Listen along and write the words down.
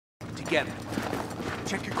together.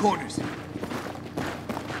 Check your corners.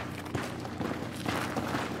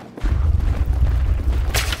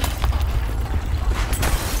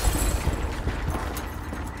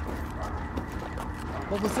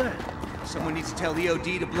 What was that? Someone needs to tell the OD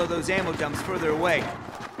to blow those ammo dumps further away.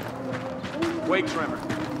 Wait, Trevor.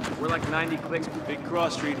 We're like 90 clicks from Big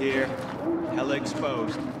Cross Street here. Hella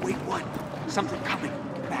exposed. Wait, what? Something coming.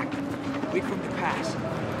 Get back. Wait for him to pass.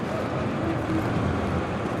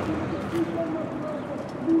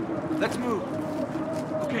 Let's move.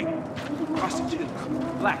 Okay. Cross the two.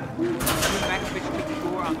 Black. Maximovich took the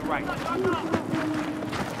door on the right.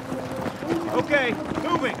 Okay,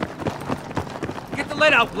 moving. Get the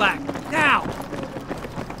lead out, Black. Now!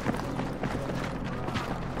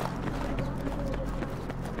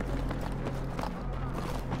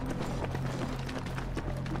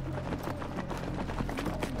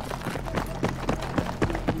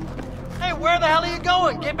 Hey, where the hell are you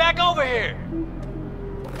going? Get back over here!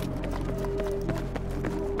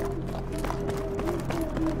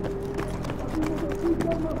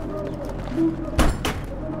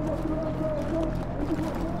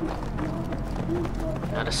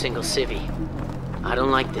 Not a single civvy. I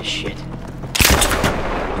don't like this shit.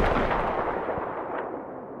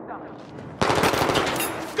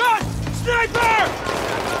 Gun! Sniper!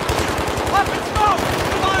 Up and smoke!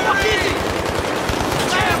 Come on, look easy!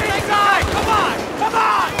 Left side! Come on! Come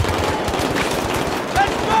on!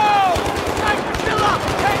 Let's go! Sniper, still up!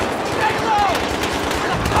 Hey, stay low! Where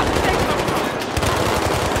the fuck did they come from?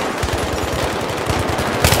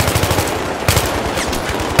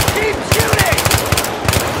 Keep shooting!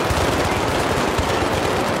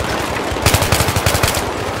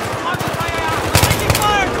 Taking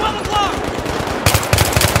fire! 12 o'clock!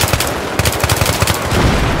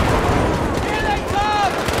 Here they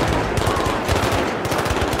come!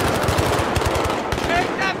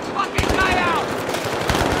 Take that fucking guy out!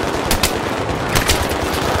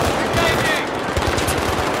 Engaging!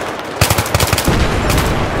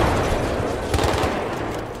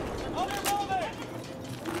 They're moving!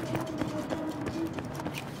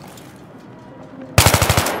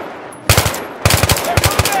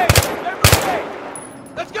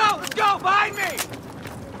 Let's go! Let's go! Behind me!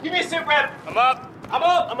 Give me a sit rep! I'm up! I'm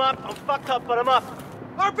up! I'm fucked up, but I'm up.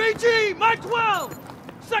 RPG! Mike 12!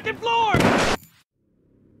 Second floor!